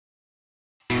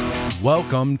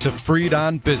Welcome to Freed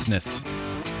on Business.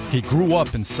 He grew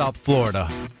up in South Florida,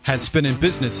 has been in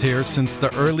business here since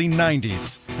the early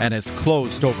 90s, and has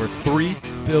closed over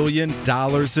 $3 billion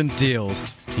in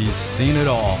deals. He's seen it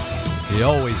all. He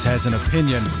always has an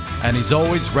opinion, and he's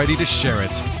always ready to share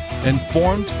it.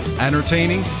 Informed,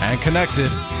 entertaining, and connected,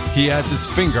 he has his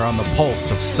finger on the pulse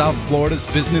of South Florida's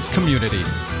business community.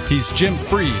 He's Jim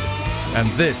Freed, and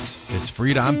this is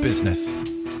Freed on Business.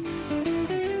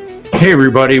 Hey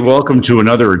everybody, welcome to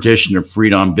another edition of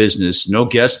Freed on Business. No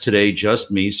guest today,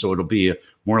 just me, so it'll be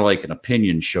more like an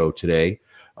opinion show today.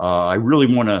 I really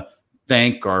want to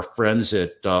thank our friends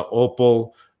at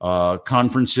Opal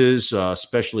conferences,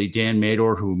 especially Dan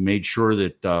Mador, who made sure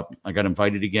that I got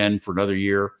invited again for another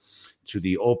year to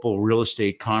the Opal Real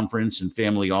Estate Conference and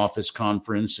Family Office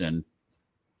Conference and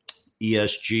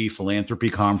ESG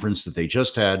Philanthropy Conference that they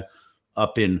just had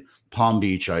up in Palm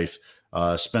Beach. I've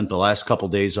spent the last couple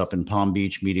days up in Palm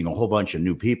Beach meeting a whole bunch of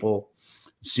new people,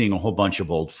 seeing a whole bunch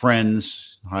of old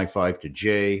friends. High five to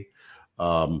Jay.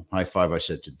 High five, I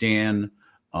said, to Dan.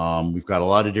 We've got a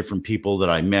lot of different people that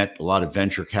I met, a lot of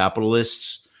venture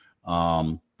capitalists,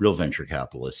 real venture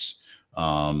capitalists,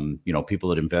 people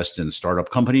that invest in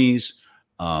startup companies.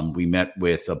 We met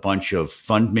with a bunch of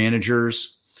fund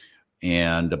managers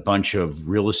and a bunch of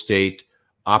real estate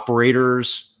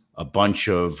operators, a bunch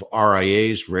of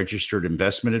RIAs, registered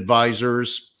investment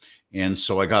advisors. And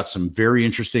so I got some very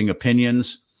interesting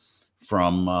opinions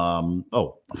from,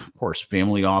 of course,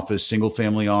 family office, single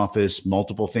family office,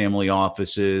 multiple family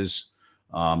offices.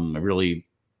 I really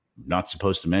not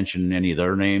supposed to mention any of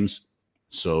their names.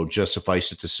 So just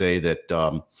suffice it to say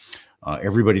that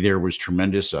everybody there was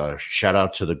tremendous. Shout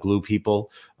out to the Glue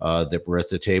people that were at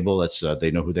the table. That's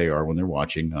they know who they are when they're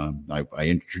watching. I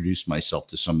introduced myself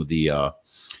to some of the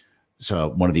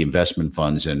one of the investment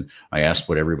funds, and I asked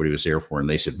what everybody was there for, and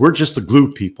they said, we're just the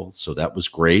Glue people. So that was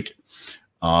great.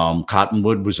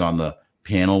 Cottonwood was on the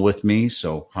panel with me,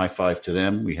 so high five to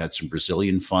them. We had some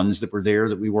Brazilian funds that were there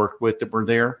that we worked with that were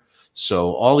there.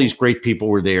 So all these great people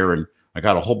were there, and I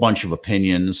got a whole bunch of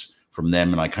opinions from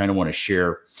them, and I kind of want to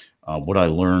share what I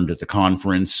learned at the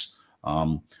conference.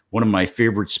 One of my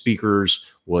favorite speakers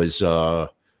was a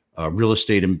real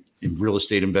estate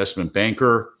investment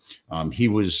banker. He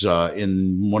was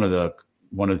in one of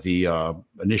the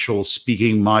initial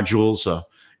speaking modules,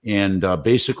 and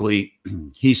basically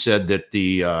he said that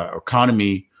the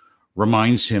economy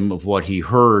reminds him of what he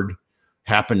heard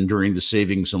happened during the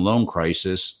savings and loan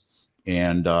crisis.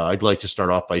 And I'd like to start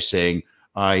off by saying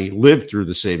I lived through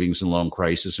the savings and loan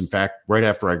crisis. In fact, right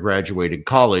after I graduated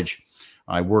college,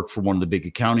 I worked for one of the big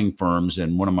accounting firms,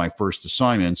 and one of my first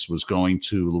assignments was going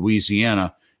to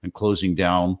Louisiana and closing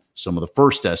down some of the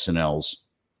first S&Ls.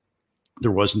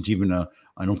 There wasn't even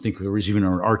I don't think there was even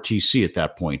an RTC at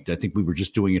that point. I think we were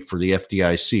just doing it for the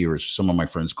FDIC, or as some of my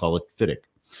friends call it, FDIC.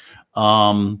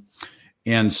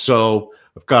 And so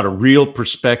I've got a real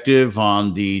perspective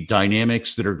on the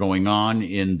dynamics that are going on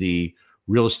in the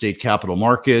real estate capital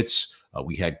markets.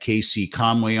 We had Casey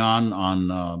Conway on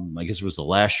I guess it was the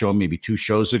last show, maybe 2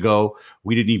 shows ago.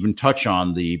 We didn't even touch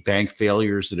on the bank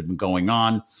failures that have been going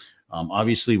on.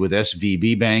 Obviously, with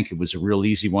SVB Bank, it was a real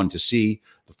easy one to see.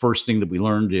 The first thing that we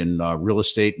learned in real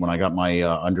estate when I got my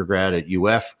undergrad at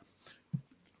UF,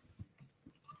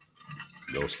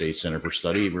 Real Estate Center for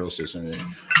Study, Real Estate Center,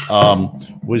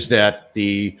 was that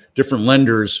the different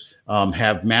lenders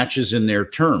have matches in their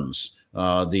terms.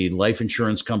 The life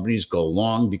insurance companies go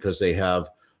long because they have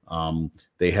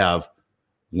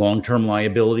long-term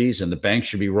liabilities, and the bank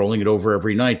should be rolling it over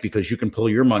every night because you can pull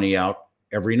your money out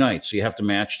every night. So you have to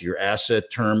match your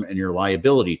asset term and your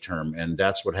liability term. And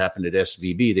that's what happened at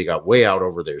SVB. They got way out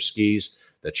over their skis.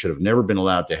 That should have never been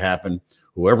allowed to happen.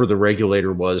 Whoever the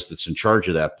regulator was that's in charge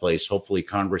of that place, hopefully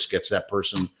Congress gets that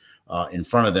person in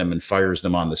front of them and fires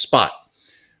them on the spot.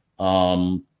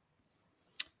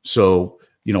 So,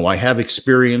 I have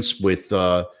experience with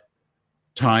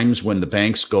times when the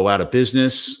banks go out of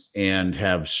business and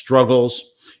have struggles.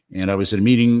 And I was at a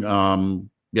meeting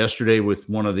yesterday with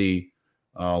one of the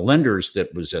lenders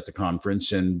that was at the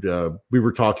conference, and we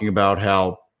were talking about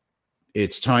how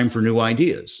it's time for new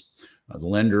ideas. The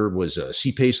lender was a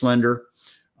C-PACE lender,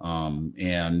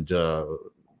 and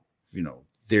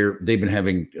they've been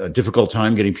having a difficult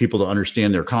time getting people to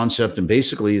understand their concept. And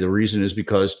basically the reason is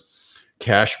because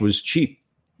cash was cheap.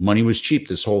 Money was cheap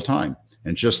this whole time.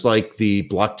 And just like the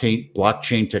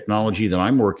blockchain technology that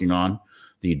I'm working on,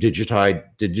 the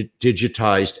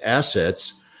digitized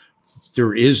assets,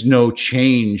 there is no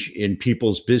change in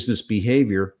people's business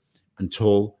behavior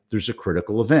until there's a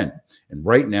critical event. And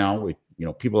right now,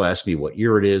 people ask me what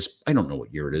year it is. I don't know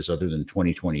what year it is other than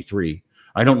 2023.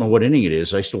 I don't know what inning it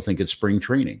is. I still think it's spring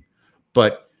training.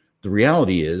 But the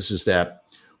reality is that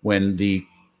when the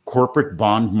corporate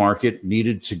bond market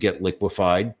needed to get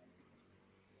liquefied,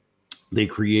 they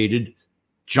created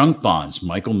junk bonds.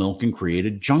 Michael Milken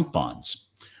created junk bonds.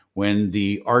 When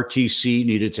the RTC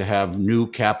needed to have new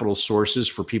capital sources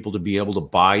for people to be able to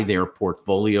buy their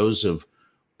portfolios of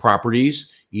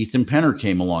properties, Ethan Penner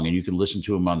came along, and you can listen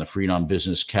to him on the Freed on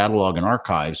Business catalog and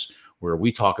archives, where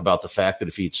we talk about the fact that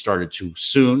if he had started too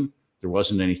soon, there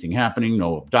wasn't anything happening,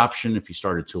 no adoption. If he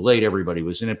started too late, everybody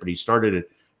was in it, but he started at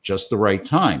just the right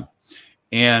time.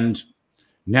 And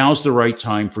now's the right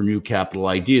time for new capital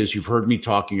ideas. You've heard me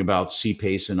talking about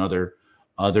CPACE and other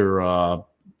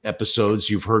episodes.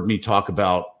 You've heard me talk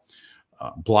about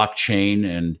blockchain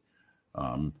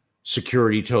and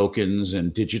security tokens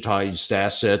and digitized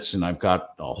assets. And I've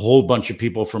got a whole bunch of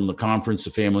people from the conference,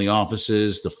 the family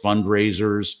offices, the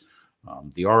fundraisers,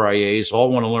 the RIAs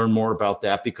all want to learn more about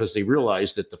that, because they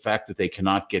realize that the fact that they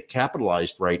cannot get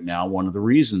capitalized right now, one of the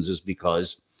reasons is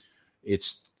because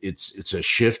it's a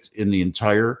shift in the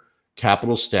entire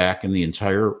capital stack and the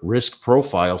entire risk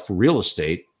profile for real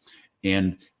estate.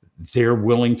 And they're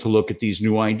willing to look at these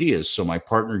new ideas. So my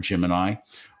partner, Jim, and I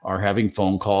are having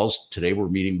phone calls. Today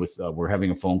we're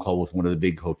having a phone call with one of the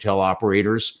big hotel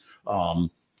operators.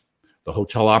 The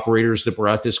hotel operators that were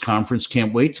at this conference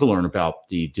can't wait to learn about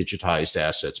the digitized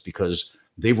assets, because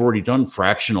they've already done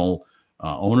fractional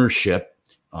ownership,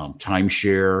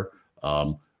 timeshare,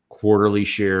 quarterly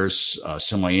shares,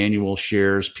 semi-annual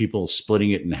shares, people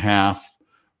splitting it in half,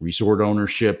 resort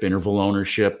ownership, interval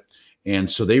ownership. And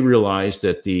so they realized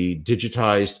that the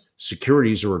digitized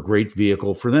securities are a great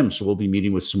vehicle for them. So we'll be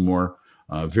meeting with some more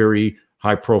very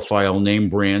high-profile name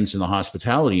brands in the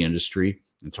hospitality industry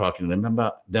and talking to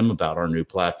them about our new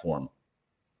platform.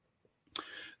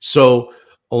 So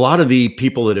a lot of the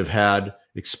people that have had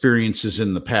experiences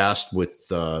in the past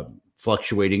with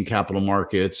fluctuating capital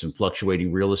markets and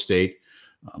fluctuating real estate,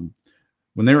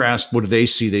 when they're asked what do they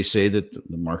see, they say that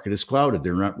the market is clouded.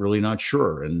 They're not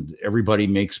sure. And everybody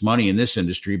makes money in this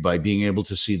industry by being able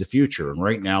to see the future. And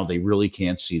right now they really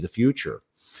can't see the future.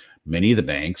 Many of the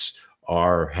banks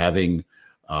are having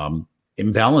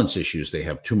imbalance issues. They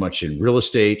have too much in real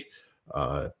estate,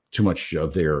 too much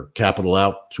of their capital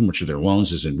out, too much of their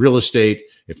loans is in real estate.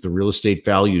 If the real estate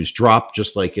values drop,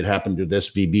 just like it happened to this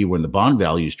VB when the bond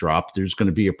values dropped, there's going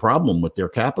to be a problem with their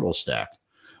capital stack.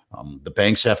 The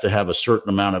banks have to have a certain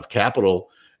amount of capital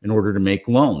in order to make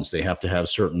loans. They have to have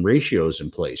certain ratios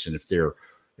in place. And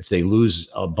if they lose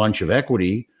a bunch of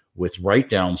equity with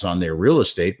write-downs on their real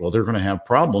estate, well, they're going to have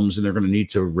problems, and they're going to need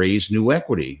to raise new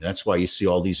equity. That's why you see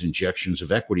all these injections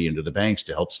of equity into the banks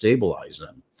to help stabilize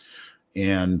them.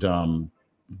 And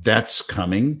that's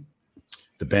coming.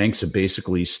 The banks have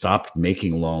basically stopped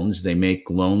making loans. They make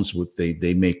loans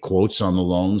they make quotes on the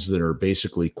loans that are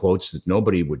basically quotes that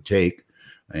nobody would take.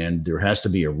 And there has to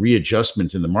be a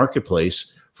readjustment in the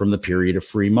marketplace from the period of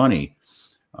free money.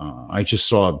 I just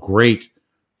saw a great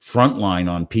Frontline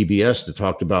on PBS that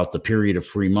talked about the period of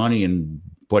free money and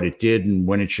what it did and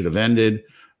when it should have ended.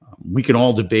 We can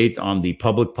all debate on the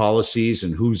public policies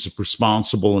and who's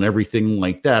responsible and everything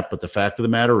like that. But the fact of the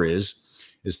matter is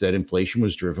that inflation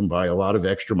was driven by a lot of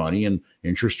extra money, and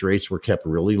interest rates were kept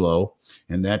really low.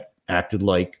 And that acted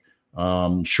like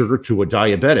sugar to a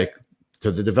diabetic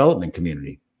to the development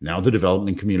community. Now the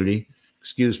development community,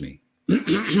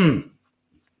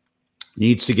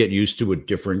 needs to get used to a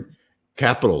different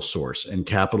capital source, and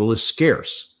capital is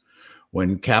scarce.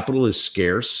 When capital is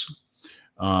scarce,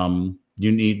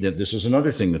 you need that. This is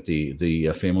another thing that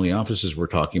the family offices were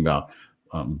talking about.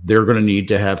 They're going to need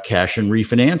to have cash and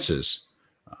refinances.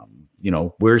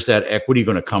 Where's that equity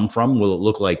going to come from? Will it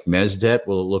look like mezz debt?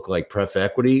 Will it look like pref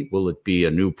equity? Will it be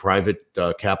a new private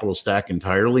capital stack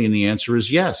entirely? And the answer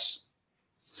is yes.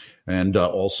 And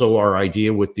also our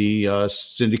idea with the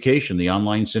syndication, the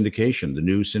online syndication, the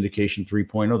new syndication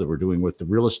 3.0 that we're doing with the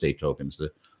real estate tokens,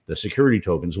 the security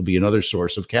tokens will be another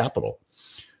source of capital.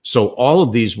 So all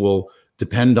of these will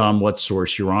depend on what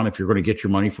source you're on. If you're going to get your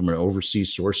money from an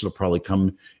overseas source, it'll probably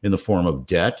come in the form of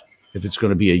debt. If it's going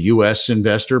to be a U.S.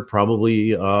 investor,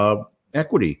 probably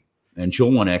equity. And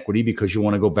you'll want equity because you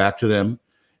want to go back to them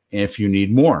if you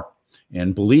need more.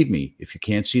 And believe me, if you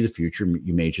can't see the future,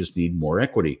 you may just need more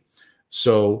equity.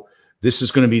 So this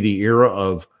is going to be the era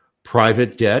of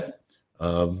private debt,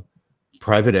 of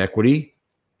private equity,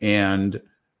 and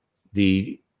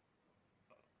the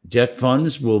debt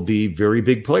funds will be very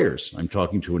big players. I'm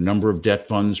talking to a number of debt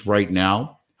funds right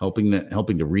now, helping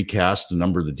to recast a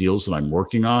number of the deals that I'm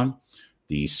working on.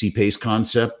 The CPACE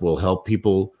concept will help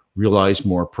people realize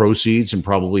more proceeds and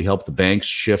probably help the banks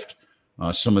shift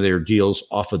some of their deals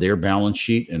off of their balance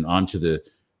sheet and onto the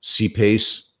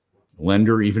CPACE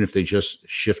lender, even if they just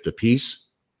shift a piece.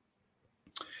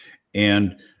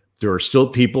 And there are still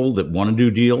people that want to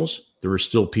do deals. There are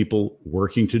still people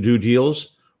working to do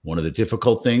deals. One of the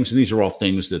difficult things, and these are all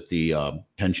things that the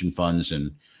pension funds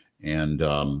and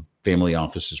family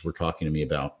offices were talking to me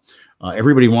about.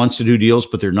 Everybody wants to do deals,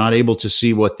 but they're not able to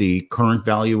see what the current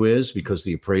value is because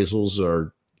the appraisals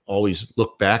are always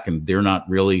look back and they're not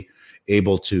really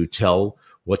able to tell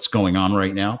what's going on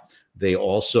right now. They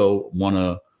also want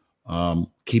to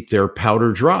keep their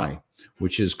powder dry,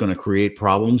 which is going to create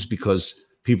problems because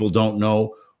people don't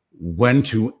know when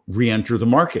to re-enter the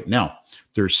market. Now,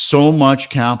 there's so much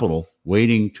capital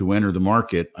waiting to enter the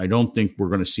market. I don't think we're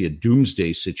going to see a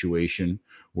doomsday situation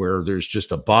where there's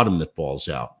just a bottom that falls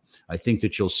out. I think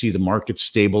that you'll see the market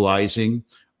stabilizing.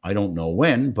 I don't know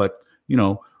when, but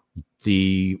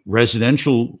the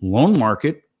residential loan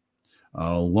market,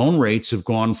 loan rates have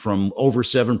gone from over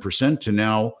 7% to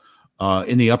now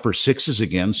in the upper sixes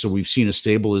again. So we've seen a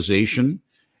stabilization.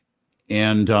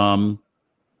 And so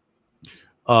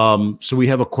we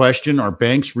have a question. Are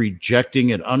banks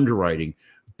rejecting at underwriting?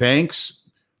 Banks,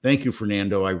 thank you,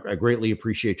 Fernando. I greatly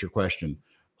appreciate your question.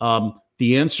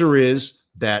 The answer is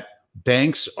that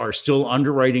banks are still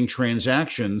underwriting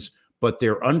transactions, but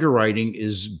their underwriting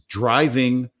is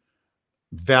driving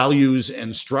values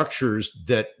and structures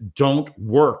that don't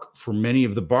work for many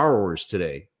of the borrowers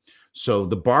today. So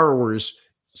the borrowers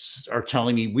are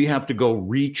telling me we have to go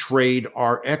retrade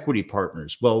our equity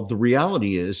partners. Well, the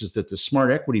reality is that the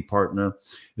smart equity partner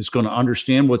is going to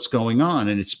understand what's going on,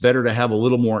 and it's better to have a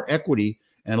little more equity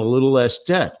and a little less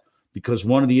debt, because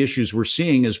one of the issues we're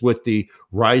seeing is with the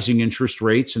rising interest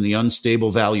rates and the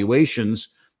unstable valuations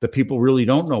that people really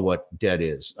don't know what debt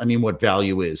is. I mean, what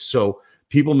value is. So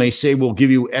people may say, we'll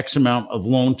give you X amount of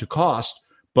loan to cost,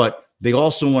 but they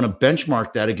also want to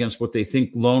benchmark that against what they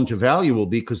think loan to value will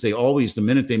be, because they always, the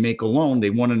minute they make a loan, they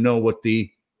want to know what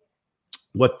the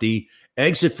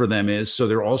exit for them is. So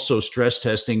they're also stress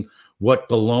testing what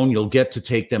the loan you'll get to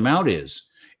take them out is.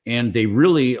 And they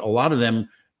really, a lot of them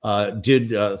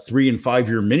did 3 and 5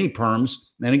 year mini perms.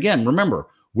 And again, remember,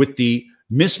 with the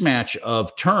mismatch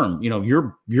of term,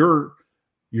 your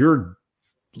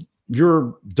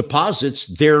deposits,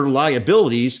 their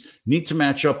liabilities need to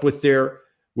match up with their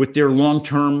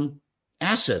long-term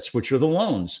assets, which are the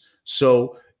loans.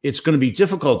 So it's going to be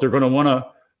difficult. They're going to want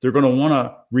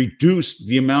to reduce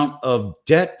the amount of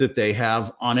debt that they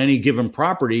have on any given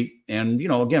property. And,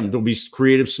 again, there'll be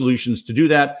creative solutions to do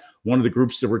that. One of the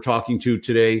groups that we're talking to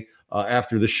today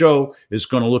after the show is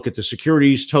going to look at the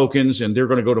securities tokens, and they're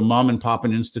going to go to mom and pop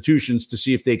and institutions to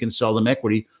see if they can sell them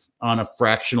equity on a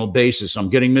fractional basis. I'm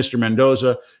getting Mr.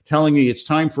 Mendoza telling me it's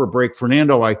time for a break.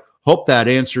 Fernando, I hope that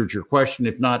answered your question.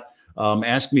 If not,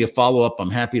 ask me a follow-up.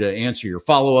 I'm happy to answer your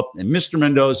follow-up. And Mr.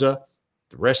 Mendoza,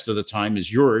 the rest of the time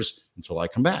is yours until I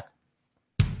come back.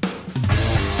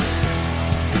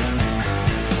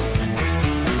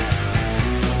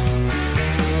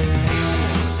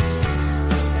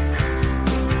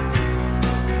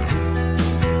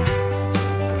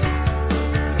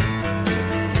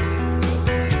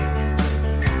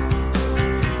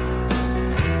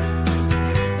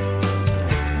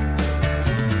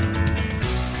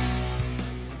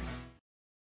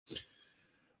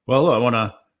 Well, I want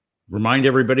to remind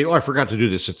everybody. I forgot to do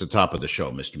this at the top of the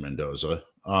show, Mr. Mendoza.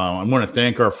 I want to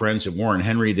thank our friends at Warren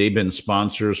Henry. They've been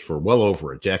sponsors for well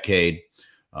over a decade.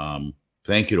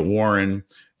 Thank you to Warren.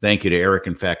 Thank you to Eric.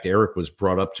 In fact, Eric was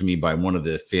brought up to me by one of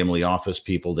the family office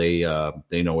people. They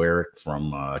know Eric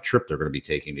from a trip they're going to be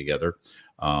taking together.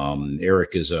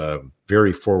 Eric is a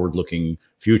very forward-looking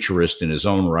futurist in his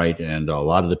own right, and a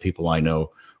lot of the people I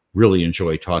know really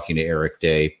enjoy talking to Eric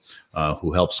Day,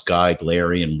 who helps guide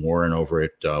Larry and Warren over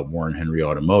at Warren Henry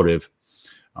Automotive.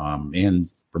 And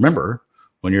remember,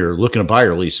 when you're looking to buy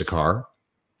or lease a car,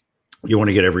 you want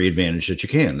to get every advantage that you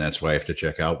can. That's why I have to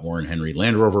check out Warren Henry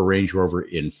Land Rover, Range Rover,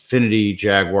 Infiniti,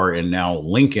 Jaguar, and now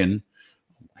Lincoln.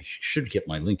 I should get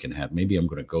my Lincoln hat. Maybe I'm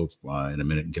going to go in a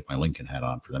minute and get my Lincoln hat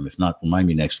on for them. If not, remind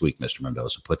me next week, Mr.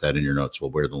 Mendoza. Put that in your notes.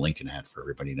 We'll wear the Lincoln hat for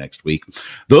everybody next week.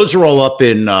 Those are all up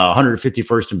in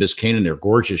 151st and Biscayne, their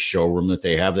gorgeous showroom that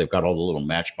they have. They've got all the little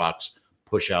Matchbox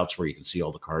push-outs where you can see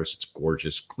all the cars. It's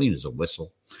gorgeous, clean as a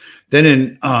whistle. Then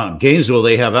in Gainesville,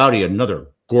 they have Audi, another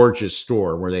gorgeous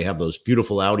store where they have those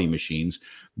beautiful Audi machines.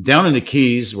 Down in the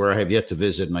Keys, where I have yet to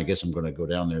visit, and I guess I'm going to go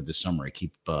down there this summer. I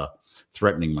keep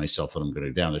threatening myself that I'm going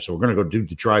to go down there. So we're going to go do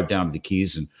the drive down to the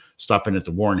Keys and stop in at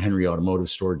the Warren Henry Automotive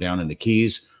store down in the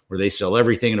Keys, where they sell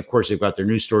everything. And of course, they've got their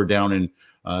new store down in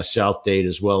South Dade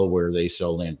as well, where they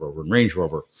sell Land Rover and Range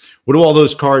Rover. What do all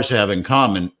those cars have in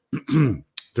common?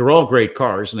 They're all great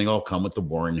cars, and they all come with the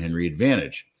Warren Henry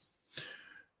Advantage.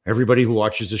 Everybody who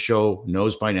watches the show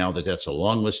knows by now that that's a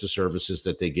long list of services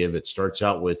that they give. It starts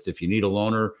out with, if you need a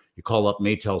loaner, you call up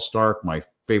Maytel Stark, my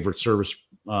favorite service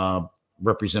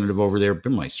representative over there.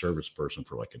 Been my service person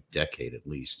for like a decade at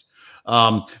least.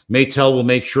 Maytel will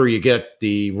make sure you get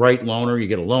the right loaner. You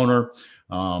get a loaner.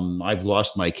 I've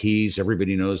lost my keys.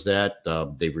 Everybody knows that.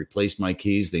 They've replaced my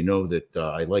keys. They know that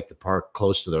I like to park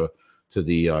close to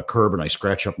the curb, and I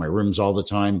scratch up my rims all the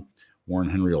time. Warren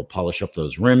Henry will polish up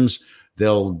those rims.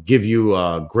 They'll give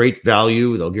you great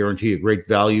value. They'll guarantee you great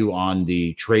value on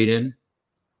the trade-in.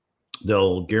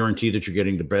 They'll guarantee that you're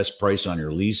getting the best price on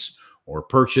your lease or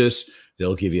purchase.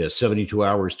 They'll give you 72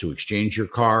 hours to exchange your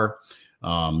car.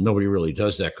 Nobody really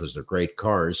does that because they're great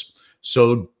cars.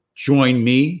 So join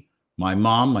me, my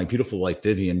mom, my beautiful wife,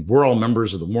 Vivian. We're all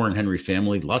members of the Warren Henry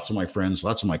family. Lots of my friends,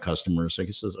 lots of my customers.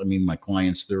 My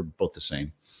clients, they're both the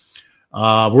same.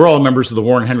 We're all members of the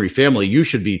Warren Henry family. You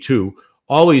should be too.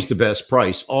 Always the best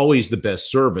price, always the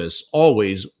best service,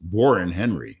 always Warren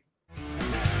Henry.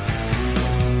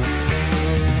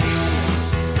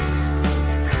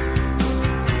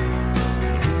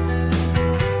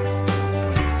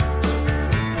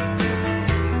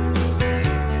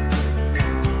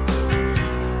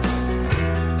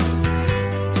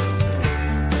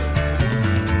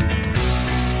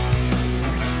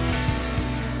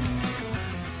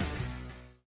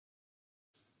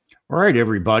 All right,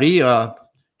 everybody.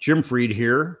 Jim Fried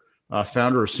here,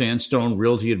 founder of Sandstone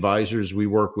Realty Advisors. We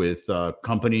work with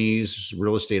companies,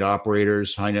 real estate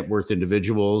operators, high net worth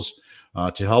individuals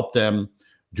to help them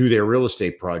do their real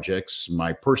estate projects.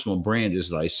 My personal brand is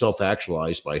that I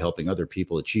self-actualize by helping other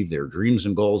people achieve their dreams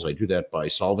and goals. I do that by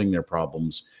solving their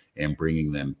problems and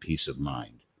bringing them peace of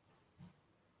mind.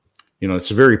 You know,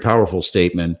 it's a very powerful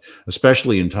statement,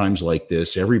 especially in times like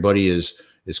this. Everybody is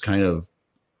kind of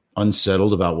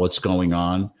unsettled about what's going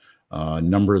on. A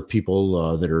number of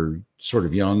people that are sort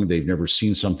of young, they've never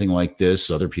seen something like this.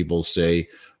 Other people say,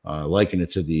 liken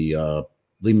it to the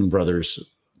Lehman Brothers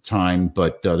time.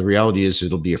 But the reality is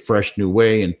it'll be a fresh new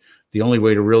way. And the only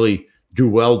way to really do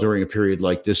well during a period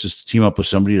like this is to team up with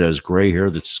somebody that has gray hair,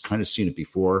 that's kind of seen it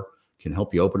before, can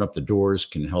help you open up the doors,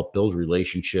 can help build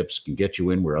relationships, can get you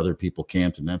in where other people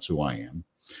can't. And that's who I am.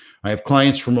 I have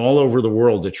clients from all over the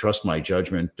world that trust my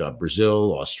judgment.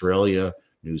 Brazil, Australia,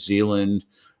 New Zealand,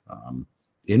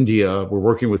 India. We're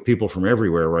working with people from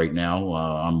everywhere right now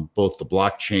on both the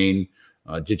blockchain,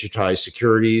 digitized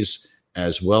securities,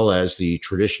 as well as the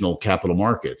traditional capital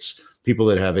markets. People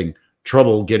that are having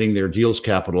trouble getting their deals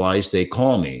capitalized, they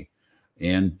call me.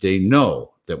 And they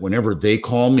know that whenever they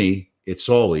call me, it's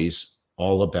always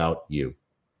all about you.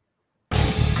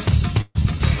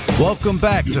 Welcome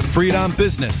back to Fried on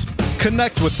Business.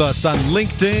 Connect with us on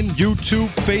LinkedIn, YouTube,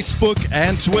 Facebook,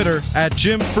 and Twitter at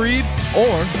Jim Fried or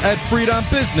at Fried on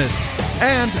Business,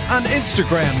 and on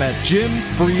Instagram at Jim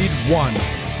Fried1.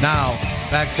 Now,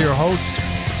 back to your host,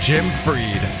 Jim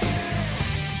Fried.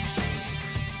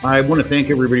 I want to thank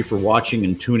everybody for watching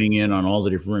and tuning in on all the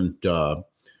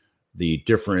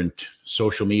different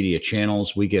social media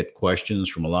channels. We get questions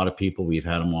from a lot of people. We've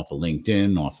had them off of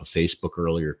LinkedIn, off of Facebook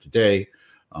earlier today.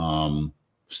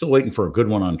 Still waiting for a good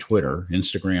one on Twitter,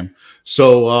 Instagram.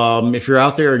 So if you're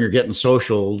out there and you're getting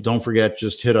social, don't forget,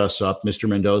 just hit us up. Mr.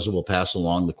 Mendoza will pass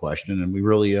along the question, and we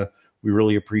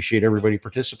really appreciate everybody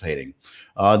participating.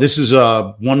 This is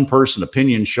a one-person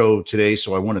opinion show today,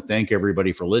 so I want to thank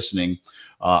everybody for listening.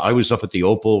 I was up at the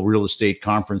Opal Real Estate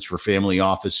Conference for family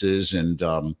offices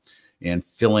and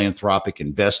philanthropic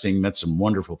investing. Met some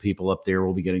wonderful people up there.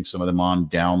 We'll be getting some of them on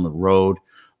down the road.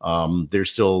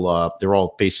 They're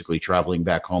all basically traveling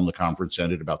back home. The conference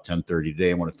ended about 10:30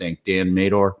 today. I want to thank Dan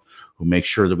Mador, who makes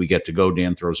sure that we get to go.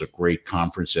 Dan throws a great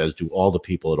conference, as do all the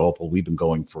people at Opal. We've been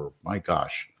going for, my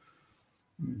gosh,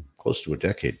 close to a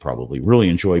decade, probably. Really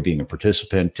enjoy being a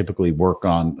participant. Typically work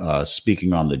on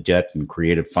speaking on the debt and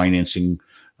creative financing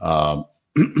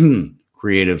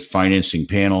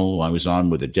panel. I was on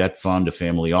with a debt fund, a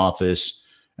family office,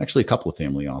 actually a couple of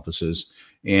family offices.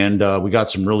 And we got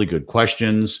some really good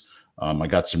questions. I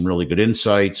got some really good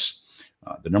insights.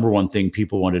 The number one thing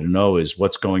people wanted to know is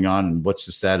what's going on and what's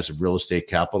the status of real estate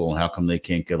capital and how come they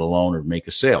can't get a loan or make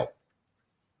a sale.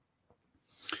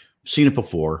 I've seen it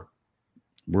before.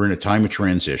 We're in a time of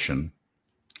transition.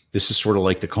 This is sort of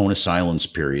like the cone of silence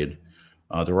period.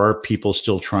 There are people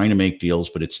still trying to make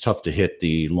deals, but it's tough to hit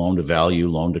the loan to value,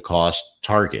 loan to cost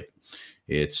target.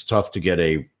 It's tough to get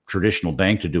a traditional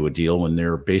bank to do a deal when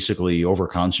they're basically over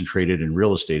concentrated in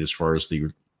real estate as far as the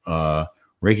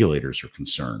regulators are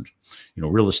concerned.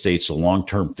 Real estate's a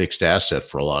long-term fixed asset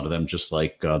for a lot of them, just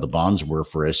like the bonds were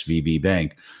for SVB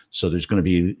Bank. So there's going to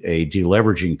be a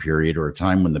deleveraging period, or a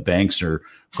time when the banks are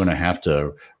going to have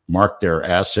to mark their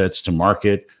assets to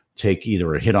market, take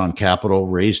either a hit on capital,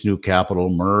 raise new capital,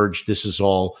 merge. This is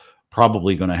all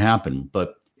probably going to happen,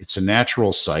 but it's a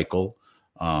natural cycle.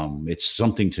 It's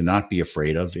something to not be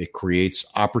afraid of. It creates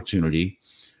opportunity.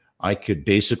 I could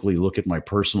basically look at my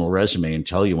personal resume and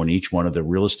tell you when each one of the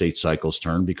real estate cycles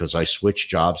turned, because I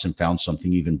switched jobs and found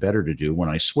something even better to do when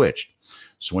I switched.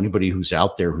 So anybody who's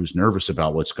out there who's nervous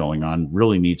about what's going on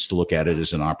really needs to look at it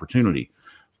as an opportunity.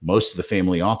 Most of the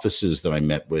family offices that I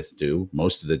met with do.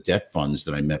 Most of the debt funds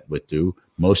that I met with do.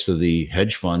 Most of the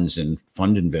hedge funds and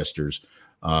fund investors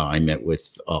I met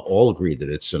with all agree that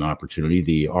it's an opportunity.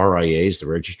 The RIAs, the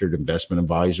registered investment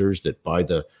advisors that buy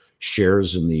the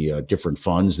shares in the different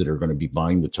funds that are going to be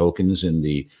buying the tokens and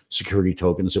the security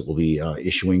tokens that will be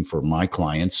issuing for my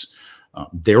clients,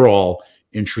 they're all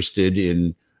interested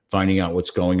in finding out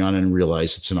what's going on and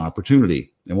realize it's an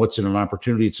opportunity. And what's an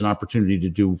opportunity? It's an opportunity to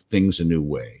do things a new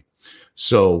way.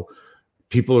 So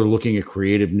people are looking at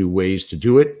creative new ways to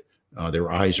do it.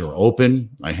 Their eyes are open.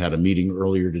 I had a meeting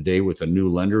earlier today with a new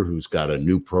lender who's got a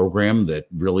new program that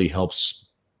really helps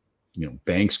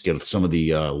banks get some of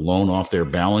the loan off their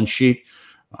balance sheet.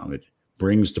 It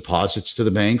brings deposits to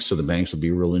the banks, so the banks will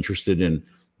be real interested in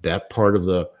that part of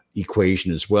the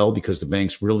equation as well, because the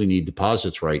banks really need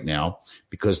deposits right now,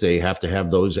 because they have to have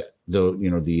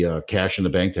the cash in the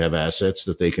bank to have assets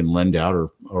that they can lend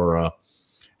out or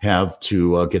have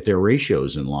to get their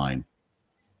ratios in line.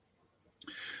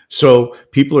 So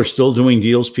people are still doing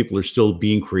deals. People are still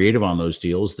being creative on those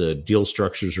deals. The deal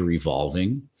structures are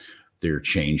evolving. They're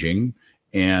changing.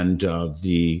 And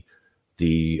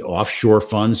the offshore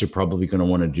funds are probably going to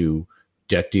want to do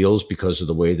debt deals because of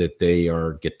the way that they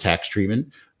get tax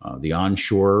treatment. The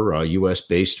onshore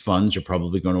U.S.-based funds are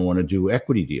probably going to want to do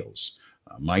equity deals.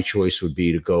 My choice would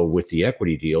be to go with the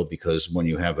equity deal, because when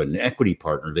you have an equity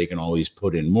partner, they can always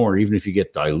put in more. Even if you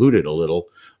get diluted a little,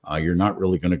 you're not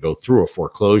really going to go through a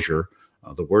foreclosure.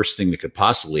 The worst thing that could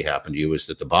possibly happen to you is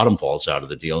that the bottom falls out of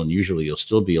the deal, and usually you'll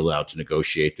still be allowed to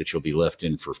negotiate that you'll be left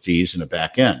in for fees and a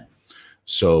back end.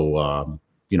 So,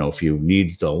 if you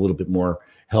need a little bit more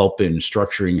help in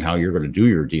structuring how you're going to do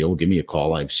your deal, give me a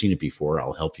call. I've seen it before.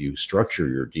 I'll help you structure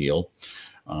your deal.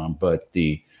 But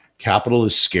the capital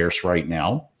is scarce right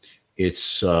now.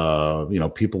 It's,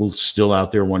 people still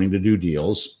out there wanting to do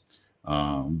deals.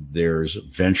 There's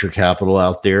venture capital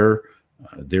out there.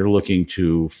 They're looking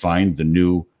to find the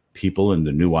new people and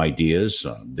the new ideas.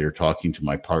 They're talking to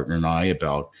my partner and I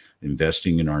about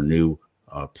investing in our new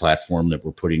platform that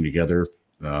we're putting together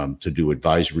to do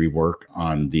advisory work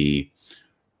on the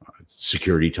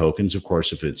security tokens. Of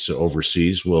course, if it's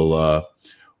overseas, we'll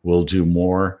do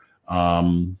more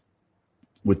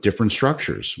with different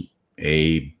structures,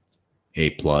 A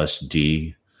plus,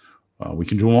 D. We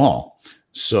can do them all.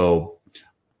 So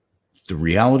the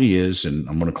reality is, and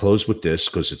I'm going to close with this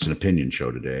because it's an opinion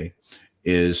show today,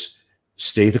 is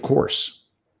stay the course.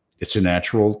 It's a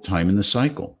natural time in the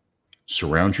cycle.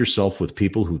 Surround yourself with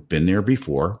people who've been there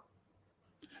before,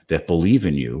 that believe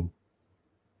in you,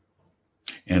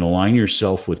 and align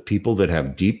yourself with people that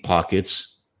have deep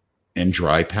pockets and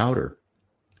dry powder.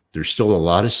 There's still a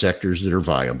lot of sectors that are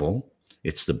viable.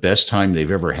 It's the best time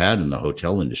they've ever had in the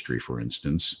hotel industry, for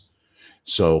instance.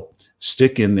 So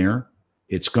stick in there.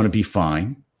 It's going to be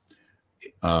fine.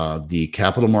 The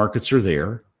capital markets are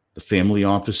there. The family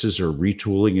offices are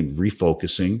retooling and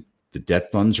refocusing. The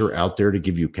debt funds are out there to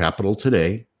give you capital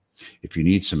today. If you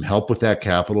need some help with that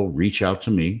capital, reach out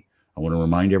to me. I want to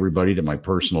remind everybody that my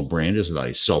personal brand is that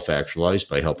I self-actualize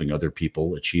by helping other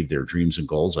people achieve their dreams and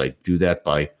goals. I do that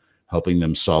by helping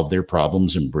them solve their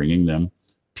problems and bringing them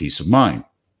peace of mind.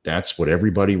 That's what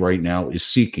everybody right now is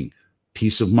seeking,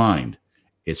 peace of mind.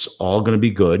 It's all going to be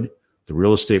good. The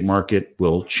real estate market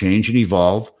will change and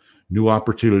evolve. New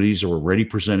opportunities are already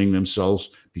presenting themselves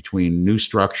between new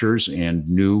structures and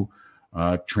new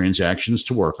transactions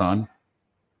to work on.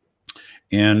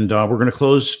 And we're going to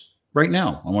close right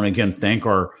now. I want to again thank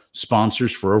our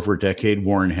sponsors for over a decade: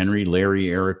 Warren Henry, Larry,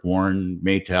 Eric, Warren,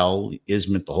 Maytal,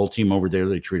 Ismet, the whole team over there.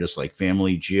 They treat us like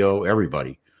family. Geo,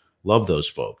 everybody. Love those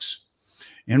folks.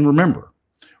 And remember,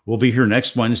 we'll be here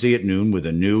next Wednesday at noon with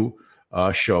a new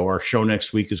show. Our show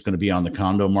next week is going to be on the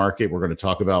condo market. We're going to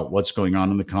talk about what's going on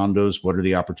in the condos. What are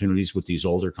the opportunities with these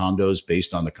older condos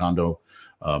based on the condo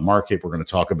market? We're going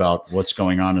to talk about what's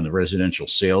going on in the residential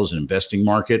sales and investing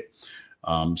market.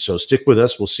 So stick with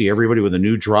us. We'll see everybody with a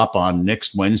new drop on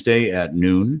next Wednesday at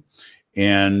noon.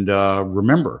 And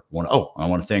remember, I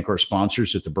want to thank our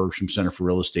sponsors at the Bergstrom Center for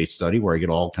Real Estate Study, where I get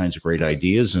all kinds of great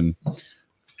ideas. And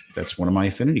that's one of my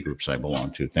affinity groups I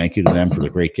belong to. Thank you to them for the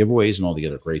great giveaways and all the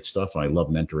other great stuff. I love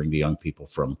mentoring the young people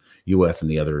from UF and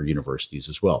the other universities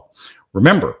as well.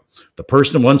 Remember, the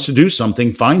person who wants to do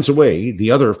something finds a way.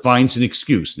 The other finds an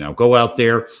excuse. Now go out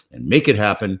there and make it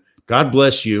happen. God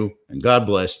bless you, and God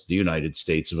bless the United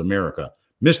States of America.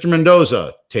 Mr.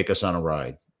 Mendoza, take us on a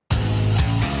ride.